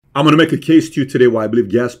I'm going to make a case to you today why I believe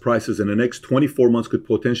gas prices in the next 24 months could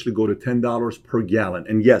potentially go to $10 per gallon.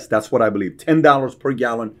 And yes, that's what I believe. $10 per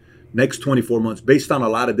gallon next 24 months based on a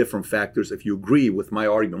lot of different factors. If you agree with my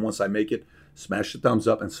argument once I make it, smash the thumbs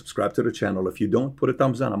up and subscribe to the channel. If you don't, put a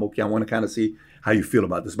thumbs down. I'm okay. I want to kind of see how you feel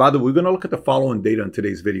about this. By the way, we're going to look at the following data in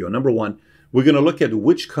today's video. Number one, we're going to look at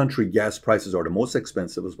which country gas prices are the most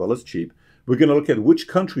expensive as well as cheap. We're going to look at which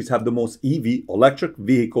countries have the most EV, electric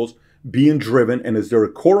vehicles, being driven, and is there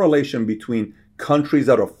a correlation between countries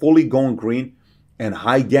that are fully going green and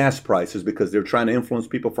high gas prices because they're trying to influence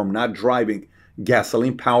people from not driving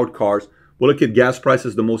gasoline powered cars. We'll look at gas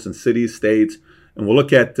prices the most in cities, states, and we'll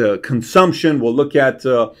look at consumption. We'll look at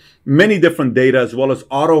many different data as well as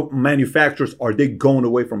auto manufacturers. Are they going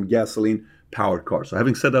away from gasoline powered cars? So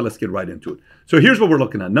having said that, let's get right into it. So here's what we're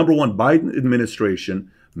looking at. Number one, Biden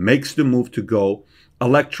administration makes the move to go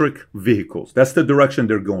electric vehicles. That's the direction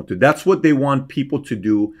they're going to. That's what they want people to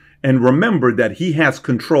do. And remember that he has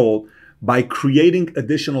control by creating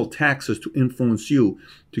additional taxes to influence you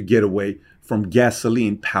to get away from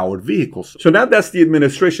gasoline powered vehicles. So now that's the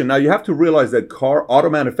administration. Now you have to realize that auto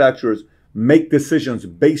manufacturers make decisions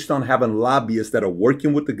based on having lobbyists that are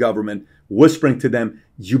working with the government, whispering to them,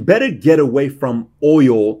 you better get away from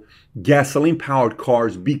oil, gasoline powered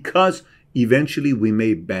cars because eventually we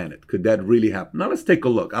may ban it. Could that really happen? Now let's take a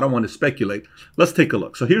look. I don't want to speculate. Let's take a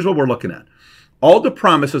look. So here's what we're looking at. All the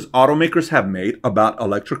promises automakers have made about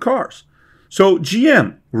electric cars. So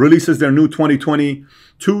GM releases their new 2022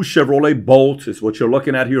 Chevrolet Bolt, is what you're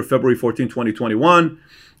looking at here, February 14, 2021.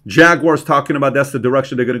 Jaguar's talking about that's the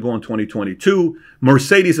direction they're going to go in 2022.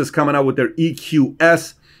 Mercedes is coming out with their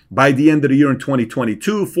EQS by the end of the year in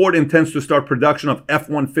 2022. Ford intends to start production of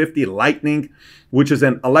F-150 Lightning, which is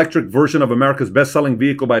an electric version of America's best-selling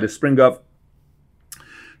vehicle, by the spring of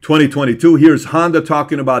 2022. Here's Honda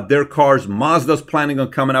talking about their cars. Mazda's planning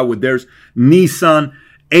on coming out with theirs. Nissan,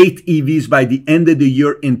 8 EVs by the end of the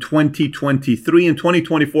year in 2023. In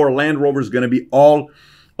 2024, Land Rover is going to be all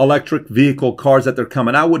electric vehicle cars that they're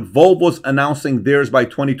coming out with. Volvo's announcing theirs by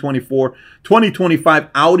 2024. 2025,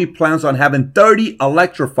 Audi plans on having 30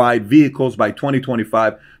 electrified vehicles by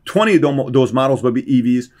 2025. 20 of those models will be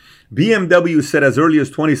EVs. BMW said as early as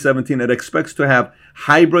 2017 it expects to have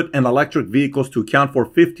hybrid and electric vehicles to account for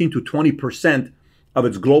 15 to 20% of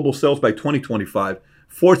its global sales by 2025.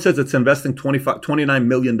 Ford says it's investing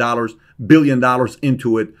 $29 billion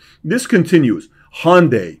into it. This continues.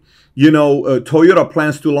 Hyundai, Toyota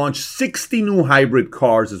plans to launch 60 new hybrid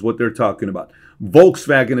cars is what they're talking about.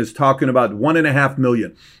 Volkswagen is talking about 1.5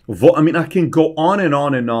 million. I can go on and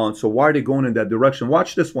on and on. So why are they going in that direction?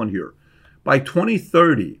 Watch this one here. By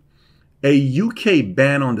 2030, a UK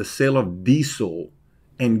ban on the sale of diesel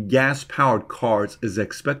and gas-powered cars is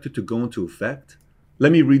expected to go into effect.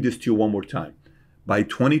 Let me read this to you one more time. By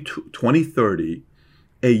 2030,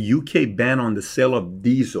 a UK ban on the sale of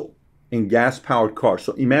diesel and gas-powered cars.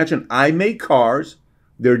 So imagine I make cars,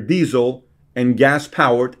 they're diesel and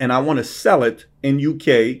gas-powered, and I want to sell it in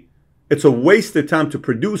UK. It's a waste of time to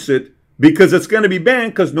produce it because it's going to be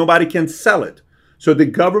banned because nobody can sell it. So the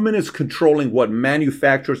government is controlling what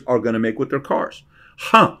manufacturers are going to make with their cars.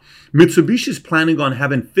 Mitsubishi is planning on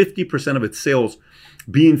having 50% of its sales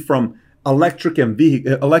being from electric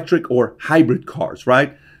or hybrid cars,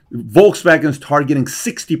 right? Volkswagen's targeting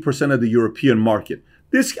 60% of the European market.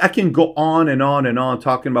 This, I can go on and on and on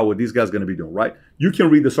talking about what these guys are going to be doing, right? You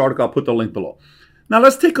can read this article. I'll put the link below. Now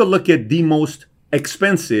let's take a look at the most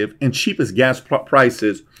expensive and cheapest gas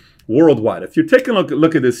prices worldwide. If you're taking a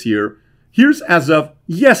look at this here, here's as of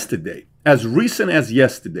yesterday, as recent as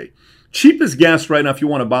yesterday. Cheapest gas right now, if you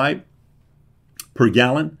want to buy per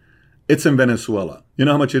gallon, it's in Venezuela. You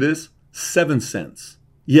know how much it is? 7 cents.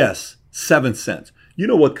 Yes, 7 cents. You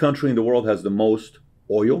know what country in the world has the most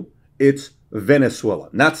oil? It's Venezuela.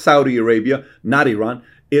 Not Saudi Arabia, not Iran.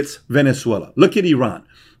 It's Venezuela. Look at Iran,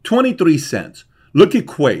 23 cents. Look at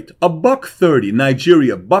Kuwait, $1.30.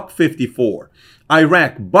 Nigeria, $1.54.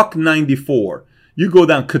 Iraq, $1.94. You go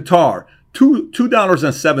down, Qatar,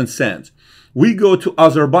 $2.07. We go to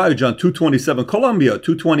Azerbaijan, $2.27. Colombia,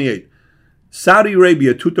 $2.28. Saudi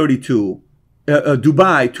Arabia, $2.32.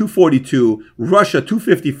 Dubai, $2.42. Russia,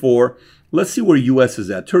 $2.54. Let's see where U.S. is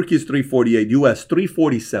at. Turkey is $3.48. U.S.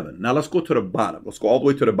 $3.47. Now let's go to the bottom. Let's go all the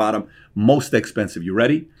way to the bottom. Most expensive. You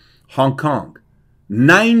ready? Hong Kong,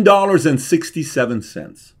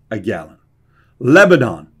 $9.67 a gallon.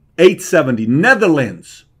 Lebanon, $8.70.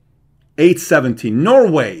 Netherlands, $8.70.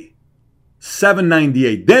 Norway,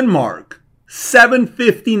 $7.98. Denmark,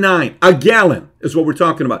 $7.59 a gallon is what we're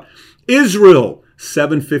talking about. Israel,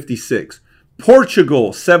 $7.56.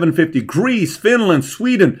 Portugal, 750. Greece, Finland,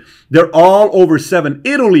 Sweden, they're all over 7.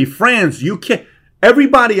 Italy, France, UK.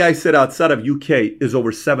 Everybody I said outside of UK is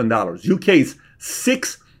over $7. UK is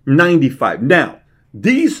 $6.95. Now,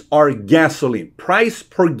 these are gasoline, price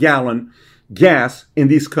per gallon gas in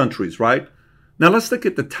these countries, right? Now let's look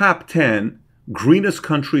at the top 10 greenest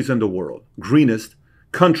countries in the world. Greenest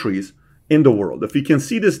countries in the world. If you can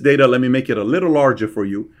see this data, let me make it a little larger for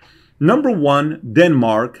you. Number 1,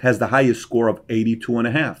 Denmark has the highest score of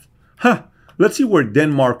 82.5. Let's see where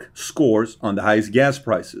Denmark scores on the highest gas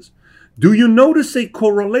prices. Do you notice a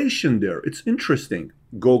correlation there? It's interesting.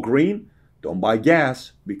 Go green, don't buy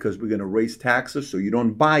gas because we're going to raise taxes, so you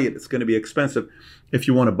don't buy it. It's going to be expensive if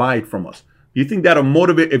you want to buy it from us. You think that'll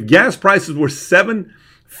motivate? If gas prices were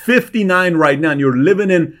 $7.59 right now and you're living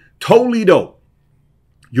in Toledo,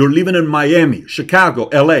 you're living in Miami, Chicago,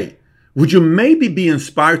 LA, would you maybe be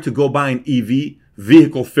inspired to go buy an EV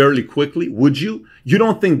vehicle fairly quickly? Would you? You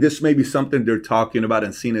don't think this may be something they're talking about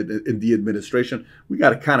and seeing it in the administration? We got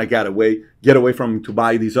to kind of get away from them to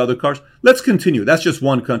buy these other cars. Let's continue. That's just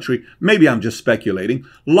one country. Maybe I'm just speculating.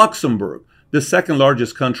 Luxembourg, the second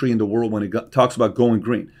largest country in the world when it talks about going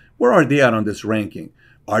green. Where are they at on this ranking?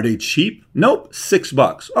 Are they cheap? Nope,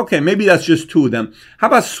 $6. Okay, maybe that's just 2 of them. How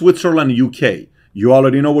about Switzerland, UK? You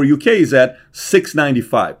already know where UK is at,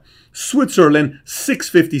 $6.95. Switzerland,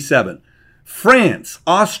 $6.57. France,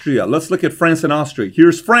 Austria. Let's look at France and Austria.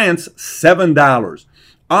 Here's France, $7.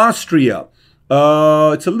 Austria,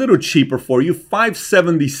 it's a little cheaper for you,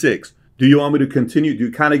 $5.76. Do you want me to continue? Do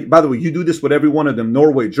you kind of, by the way, you do this with every one of them.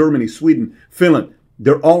 Norway, Germany, Sweden, Finland.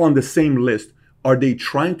 They're all on the same list. Are they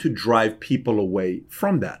trying to drive people away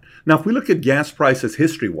from that? Now, if we look at gas prices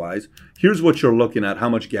history-wise, here's what you're looking at, how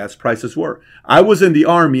much gas prices were. I was in the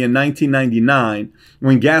Army in 1999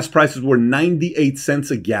 when gas prices were 98 cents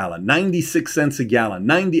a gallon, 96 cents a gallon,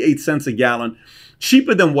 98 cents a gallon,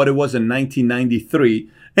 cheaper than what it was in 1993.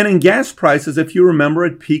 And in gas prices, if you remember,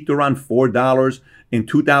 it peaked around $4 in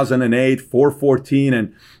 2008, $4.14,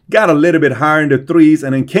 and got a little bit higher in the threes,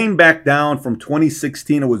 and then came back down from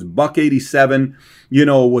 2016. It was $1.87, it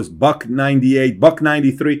was $1.98,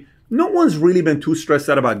 $1.93. No one's really been too stressed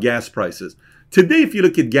out about gas prices. Today, if you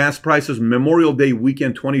look at gas prices, Memorial Day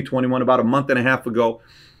weekend 2021, about a month and a half ago,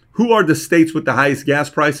 who are the states with the highest gas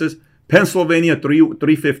prices? Pennsylvania,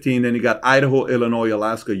 $3.15. Then you got Idaho, Illinois,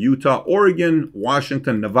 Alaska, Utah, Oregon,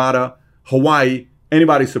 Washington, Nevada, Hawaii.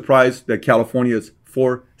 Anybody surprised that California is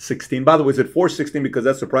 $4.16? By the way, is it $4.16 because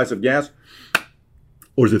that's the price of gas?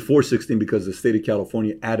 Or is it $4.16 because the state of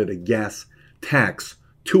California added a gas tax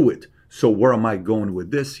to it? So where am I going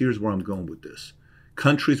with this? Here's where I'm going with this.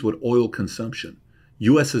 Countries with oil consumption.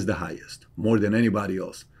 U.S. is the highest, more than anybody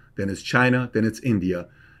else. Then it's China, then it's India.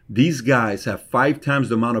 These guys have 5 times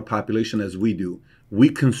the amount of population as we do. We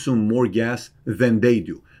consume more gas than they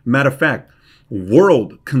do. Matter of fact,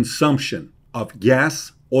 world consumption of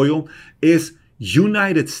gas, oil, is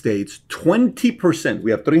United States, 20%.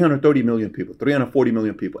 We have 330 million people, 340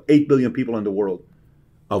 million people, 8 billion people in the world,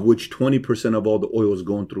 of which 20% of all the oil is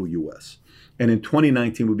going through U.S. And in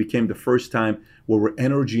 2019, we became the first time where we're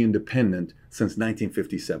energy independent since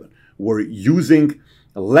 1957. We're using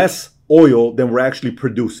less oil than we're actually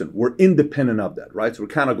producing. We're independent of that, right? So we're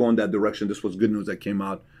kind of going that direction. This was good news that came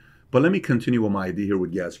out. But let me continue with my idea here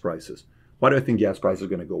with gas prices. Why do I think gas prices are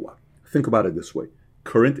going to go up? Think about it this way.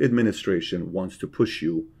 Current administration wants to push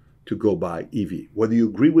you to go buy EV. Whether you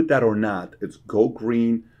agree with that or not, it's go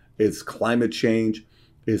green, it's climate change,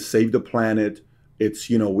 it's save the planet, it's,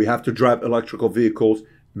 we have to drive electrical vehicles.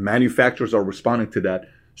 Manufacturers are responding to that.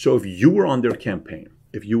 So if you were on their campaign,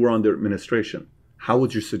 if you were on their administration, how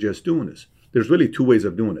would you suggest doing this? There's really 2 ways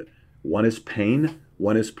of doing it. One is pain,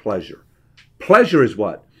 one is pleasure. Pleasure is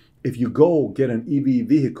what? If you go get an EV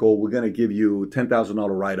vehicle, we're going to give you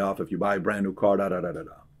 $10,000 write-off if you buy a brand new car,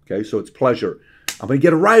 Okay, so it's pleasure. I'm going to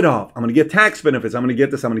get a write-off. I'm going to get tax benefits. I'm going to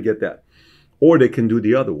get this. I'm going to get that. Or they can do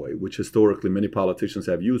the other way, which historically many politicians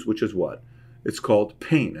have used, which is what? It's called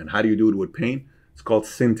pain. And how do you do it with pain? It's called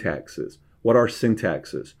sin taxes. What are sin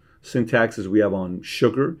taxes? Sin taxes we have on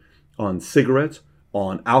sugar, on cigarettes,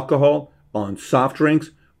 on alcohol, on soft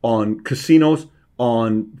drinks, on casinos,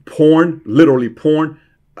 on porn, literally porn.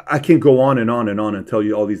 I can go on and on and on and tell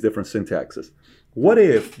you all these different sin taxes. What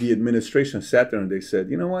if the administration sat there and they said,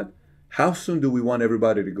 you know what? How soon do we want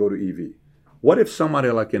everybody to go to EV? What if somebody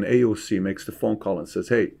like an AOC makes the phone call and says,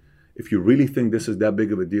 hey, if you really think this is that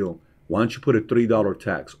big of a deal, why don't you put a $3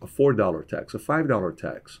 tax, a $4 tax, a $5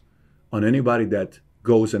 tax on anybody that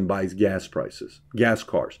goes and buys gas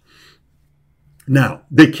cars? Now,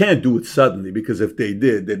 they can't do it suddenly because if they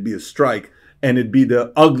did, there'd be a strike and it'd be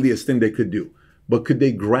the ugliest thing they could do. But could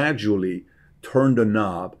they gradually turn the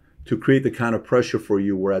knob to create the kind of pressure for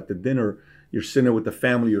you where at the dinner, you're sitting there with the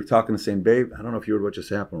family, you're talking and saying, babe, I don't know if you heard what just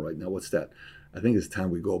happened right now. What's that? I think it's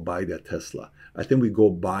time we go buy that Tesla. I think we go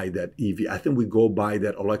buy that EV. I think we go buy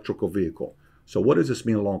that electrical vehicle. So what does this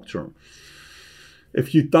mean long term?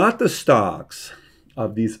 If you thought the stocks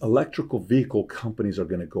of these electrical vehicle companies are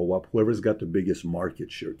going to go up, whoever's got the biggest market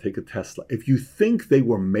share, take a Tesla. If you think they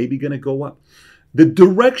were maybe going to go up, the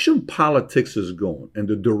direction politics is going and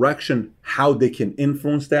the direction how they can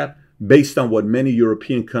influence that based on what many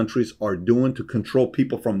European countries are doing to control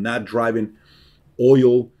people from not driving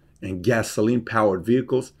oil and gasoline powered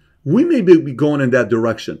vehicles, we may be going in that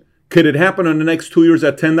direction. Could it happen in the next 2 years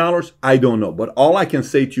at $10? I don't know. But all I can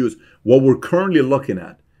say to you is what we're currently looking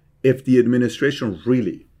at, if the administration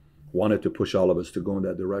really wanted to push all of us to go in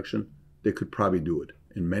that direction, they could probably do it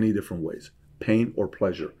in many different ways, pain or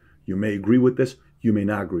pleasure. You may agree with this. You may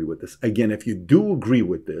not agree with this. Again, if you do agree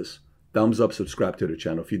with this, thumbs up, subscribe to the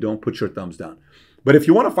channel. If you don't, put your thumbs down. But if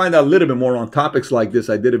you want to find out a little bit more on topics like this,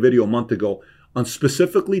 I did a video a month ago on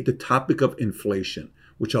specifically the topic of inflation,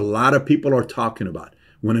 which a lot of people are talking about.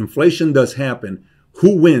 When inflation does happen,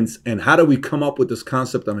 who wins and how do we come up with this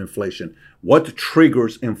concept of inflation? What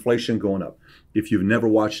triggers inflation going up? If you've never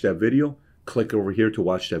watched that video, click over here to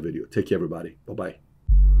watch that video. Take care, everybody. Bye-bye.